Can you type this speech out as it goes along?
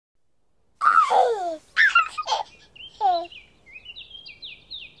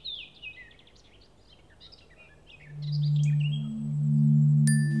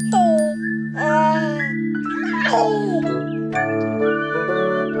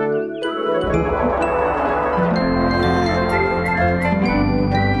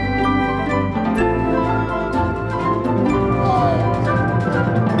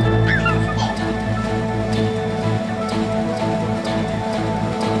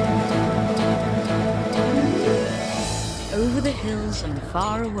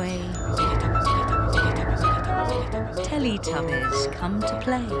far away, Teletubbies come to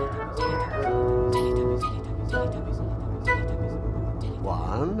play.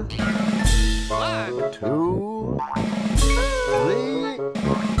 1, 2,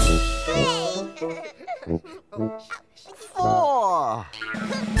 3, 4.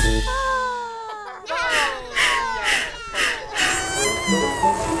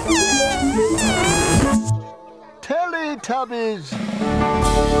 Teletubbies!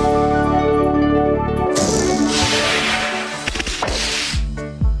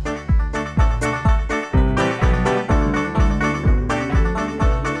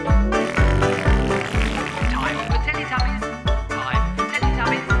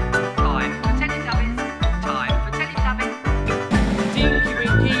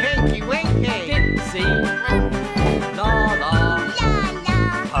 Tinky Winky, Dixie, Laa Laa,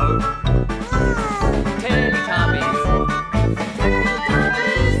 Hope, Teletubbies, say hello.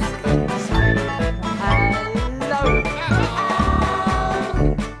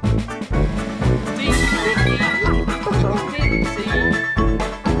 Tinky Winky, Dixie,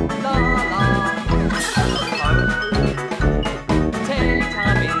 Laa Laa, Hope,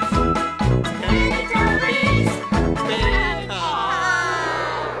 Teletubbies,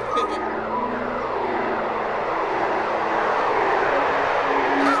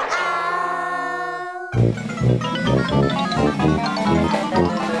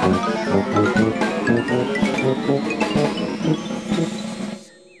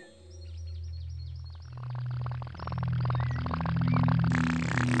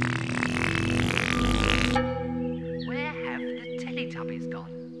 Where have the Teletubbies gone?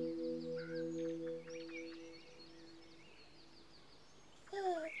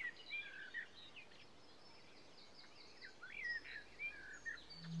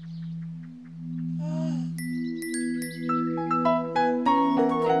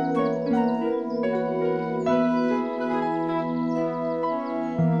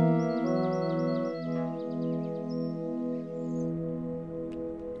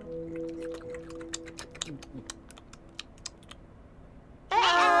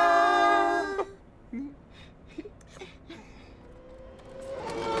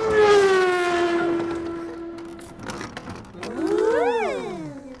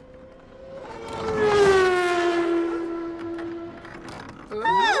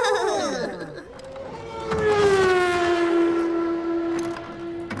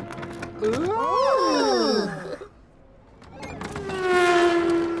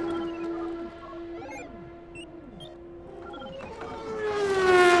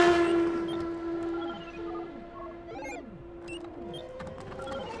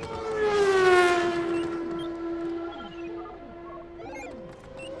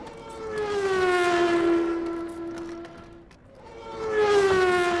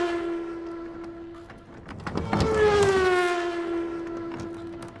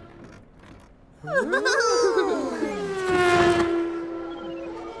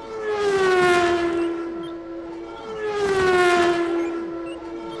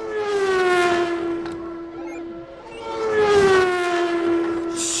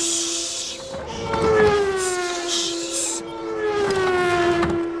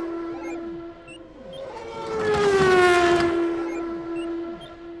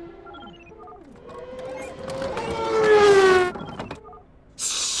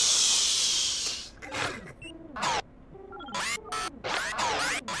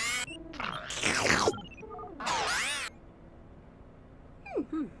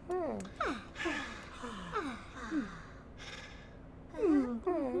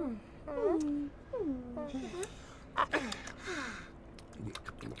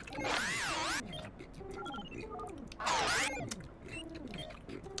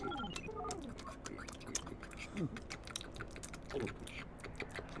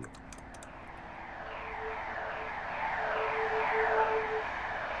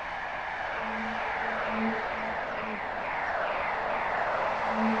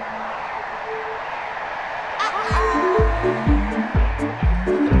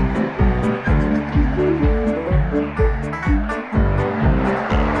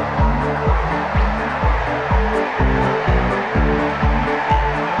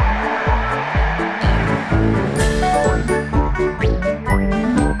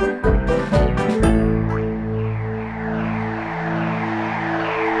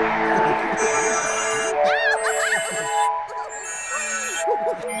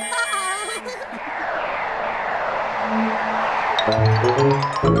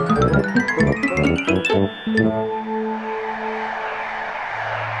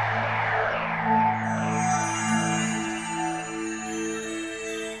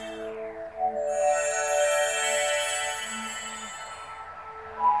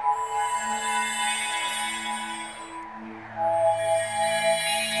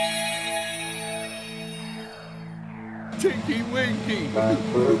 Tinky Winky.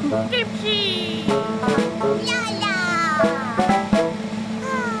 Gypsy! Laa Laa!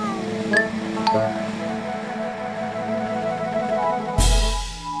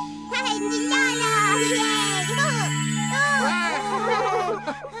 Hey, Laa Laa! Yay!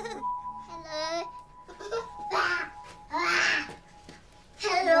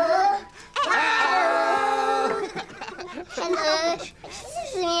 Hello. Hello. This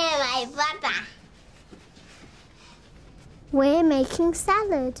is me and my brother. We're making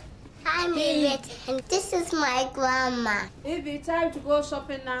salad. I'm Yvette, and this is my grandma. It's time to go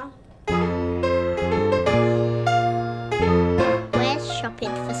shopping now. We're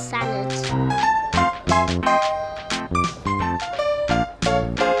shopping for salad.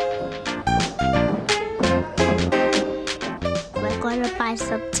 We're going to buy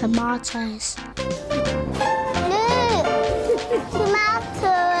some tomatoes. Look!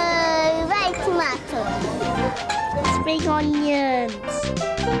 Tomato! Right, tomato. Spring onions.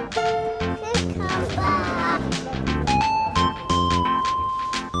 Cucumber.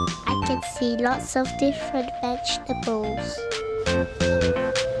 I can see lots of different vegetables.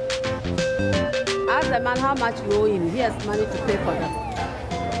 Ask the man how much you owe him. He has money to pay for them.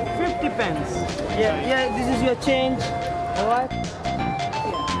 50 pence. Yeah, this is your change. All right?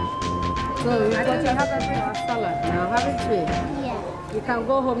 So we got to have a bit of salad now, haven't we? Yeah. You can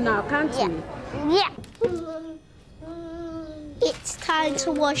go home now, can't you? Yeah. It's time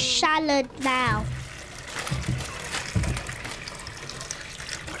to wash salad now.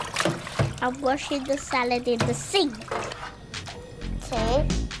 I'm washing the salad in the sink. Okay.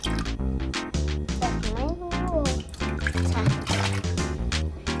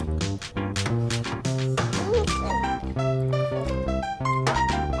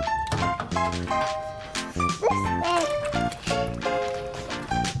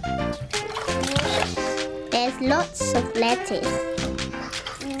 There's lots of lettuce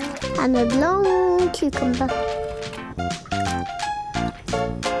and a long cucumber.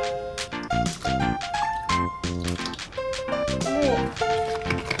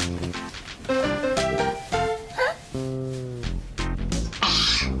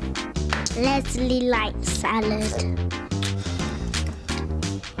 Leslie likes salad.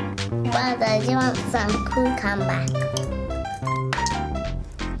 Brother, do you want some cucumber?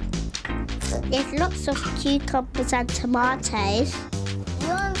 There's lots of cucumbers and tomatoes. You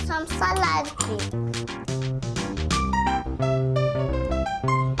want some salad cream?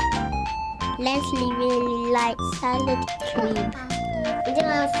 Leslie really likes salad cream. Do you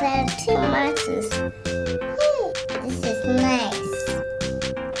want some tomatoes? This is nice.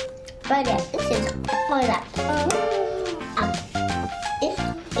 Brother, this is brother. Up.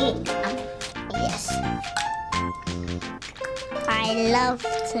 Yes. I love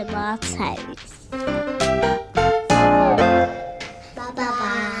tomatoes.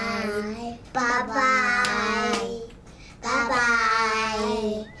 Bye-bye. Bye-bye.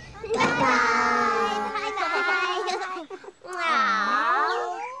 Bye-bye.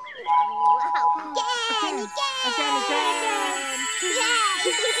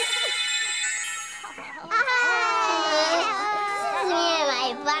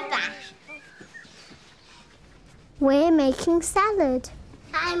 We're making salad.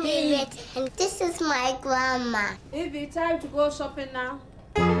 I'm Yvette, and this is my grandma. It's time to go shopping now.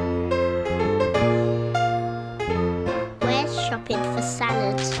 We're shopping for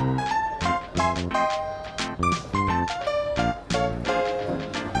salad.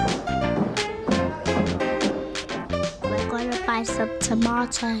 We're going to buy some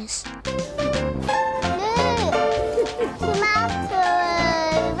tomatoes. Look! Tomato!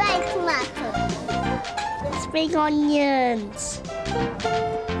 Right, tomato. Spring onions.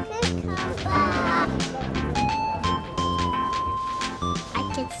 I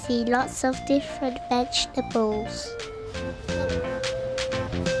can see lots of different vegetables.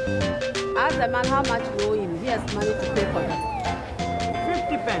 Ask the man how much you owe him. He has money to pay for them.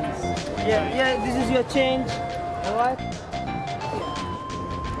 50 pence. Yeah, this is your change. All right?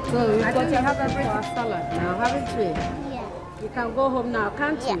 So we got to have a bit of salad now, haven't we? Yeah. You can go home now,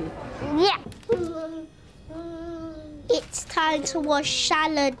 can't you? Yeah. It's time to wash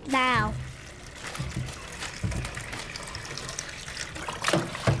salad now.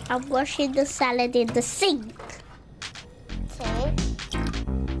 I'm washing the salad in the sink. Okay.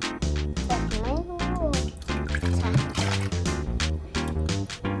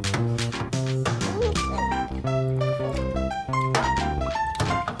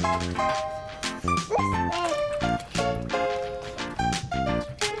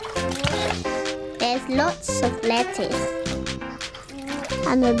 There's lots of lettuce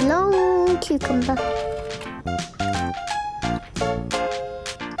and a long cucumber.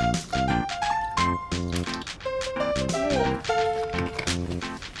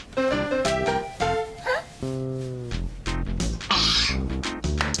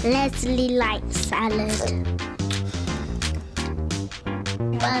 Leslie likes salad.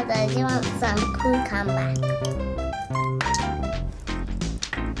 Brother, do you want some cucumber?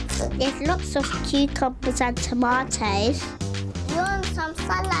 There's lots of cucumbers and tomatoes. You want some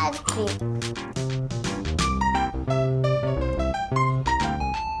salad cream?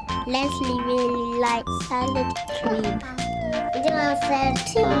 Leslie really likes salad cream. Do you want some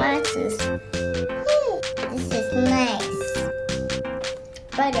tomatoes? This is nice.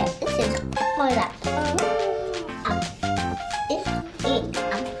 Brother, this is brother.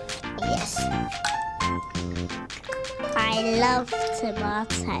 Yes. I love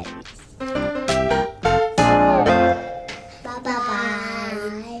tomatoes.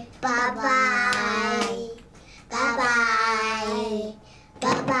 Bye-bye. Bye-bye. Bye-bye.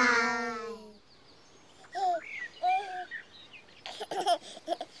 Bye-bye.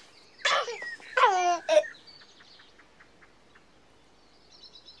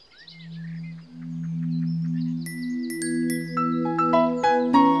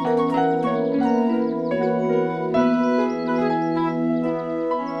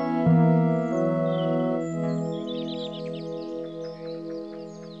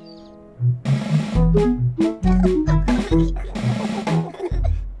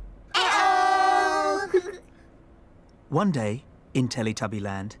 One day, in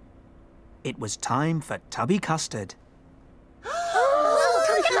Teletubbyland, it was time for Tubby Custard.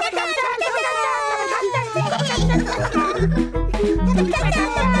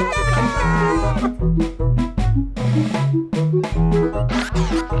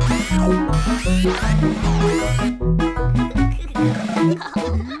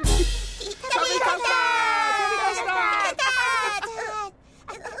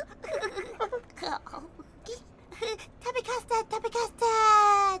 Tubby Custard! Tubby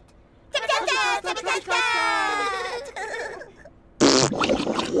Custard! Tubby Custard! Tubby Custard! Tubby Custard!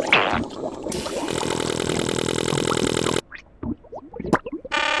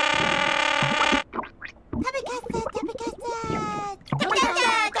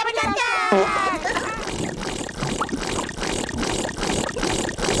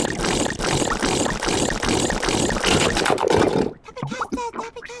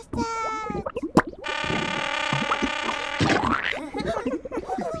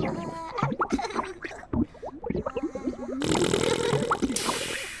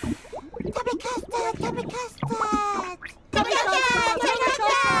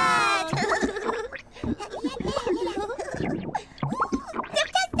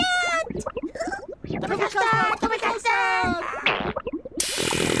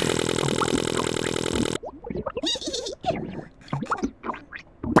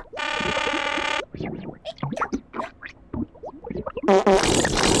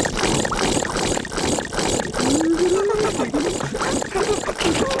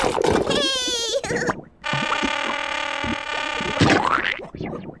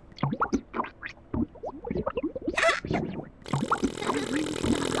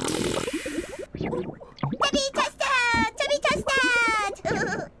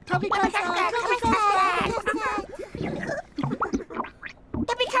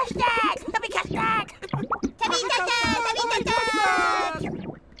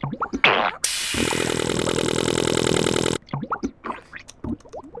 Custard! Tubby Custard! Tubby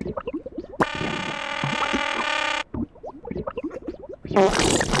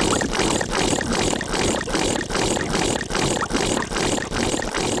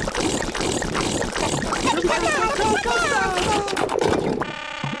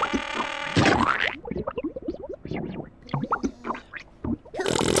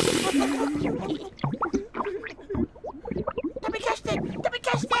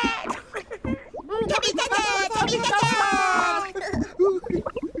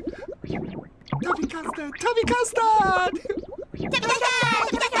Tubby Custard! Tubby Custard! Tubby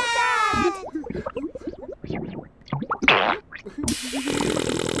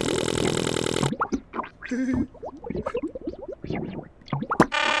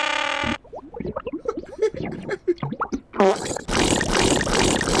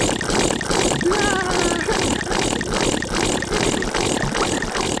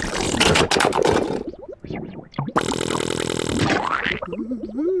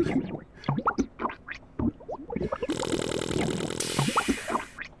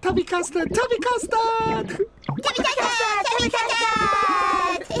Custard! Tubby Custard! Tubby Custard! Tubby Custard!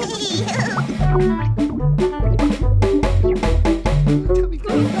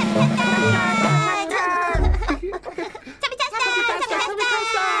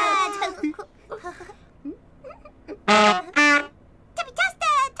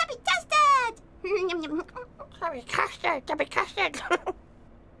 Tubby Custard! Tubby Custard!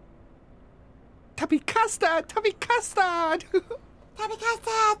 Tubby Custard! Tubby Custard! Tubby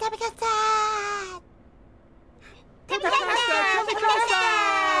Custard! Tubby Custard! Tubby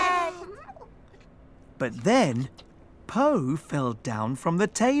Custard! But then, Po fell down from the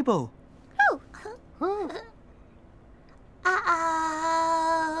table. Uh-oh.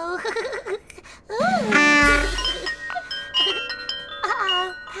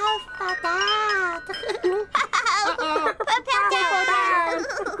 Uh-oh, Po fell down. Po fell down.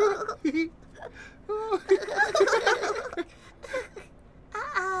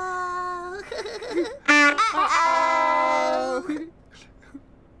 Uh-oh.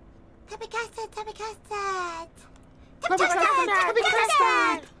 Tubby Custard, Tubby Custard. Tubby Custard, Tubby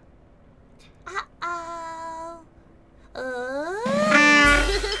Custard. Uh-oh.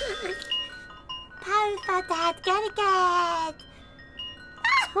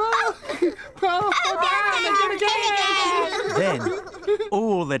 Po fell down again. Then,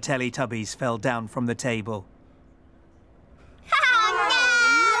 all the Teletubbies fell down from the table.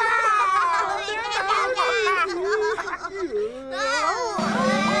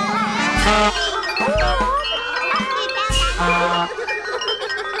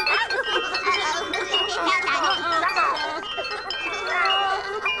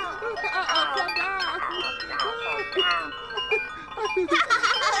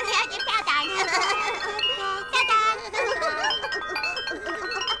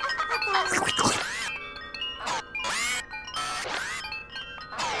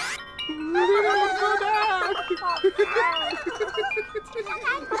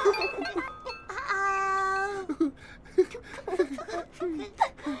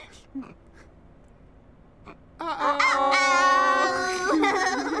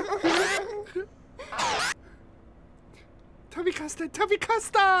 Tubby Custard! Tubby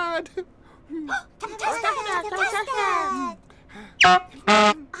Custard! Tubby Custard!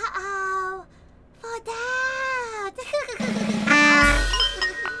 Uh-oh. Fall down.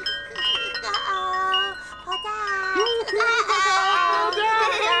 Uh-oh. Fall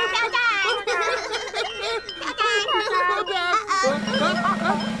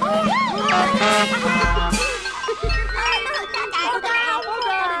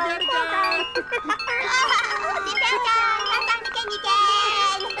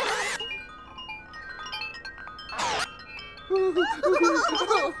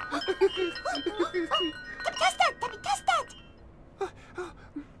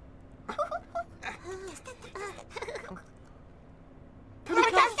Tubby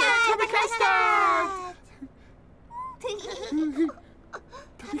Custard! Tubby Custard!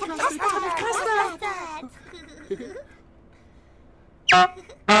 Tubby Custard!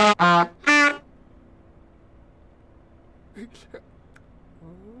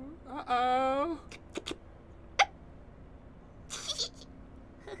 Uh-oh.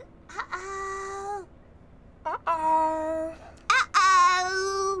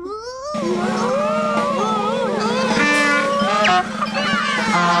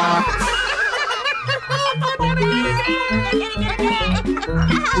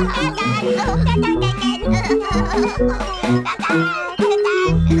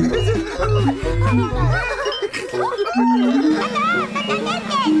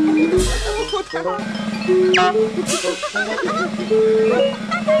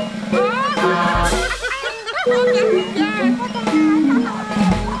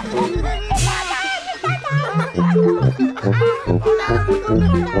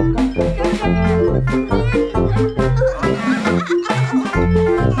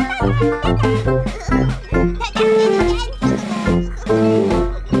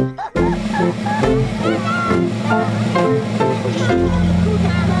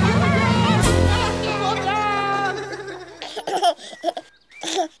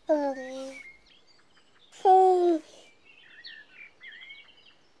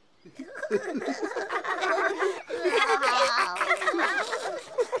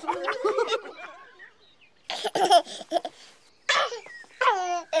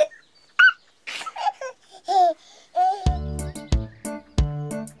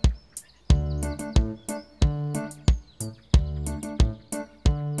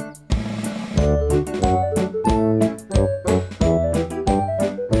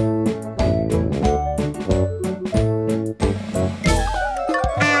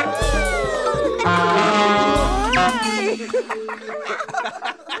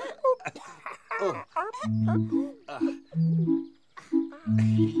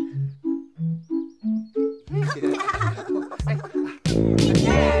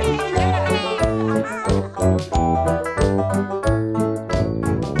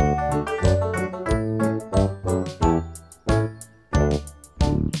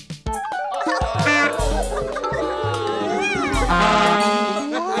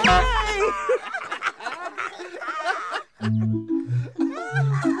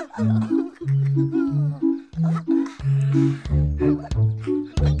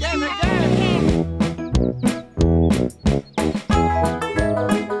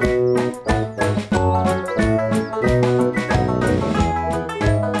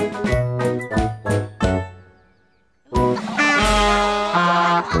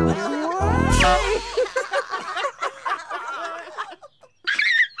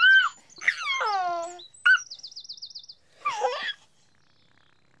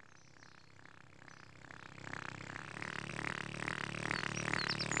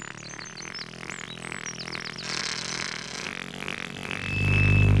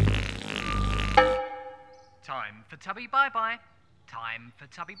 Time for Tubby Bye-Bye. Time for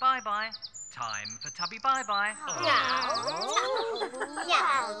Tubby Bye-Bye. Time for Tubby Bye-Bye.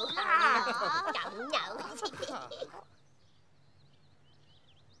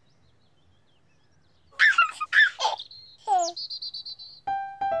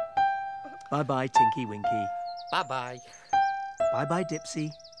 Bye-bye, Tinky Winky. Bye-bye. Bye-bye, Dipsy.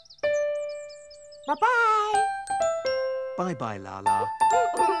 Bye-bye. Bye-bye, Laa Laa.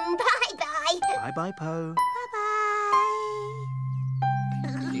 Bye-bye. Bye-bye, Po.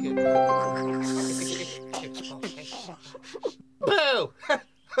 Boo!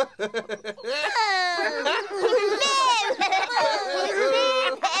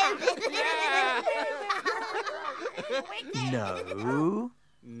 No.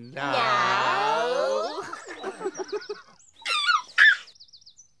 No.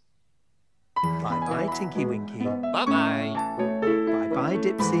 Bye-bye, Tinky Winky. Bye-bye. Bye-bye,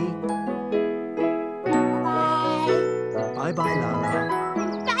 Dipsy. Bye-bye, Laa Laa.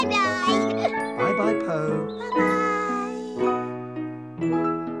 Bye-bye. Bye-bye, Po.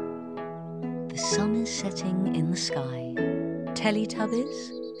 The sun is setting in the sky.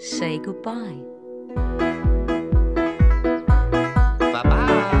 Teletubbies, say goodbye.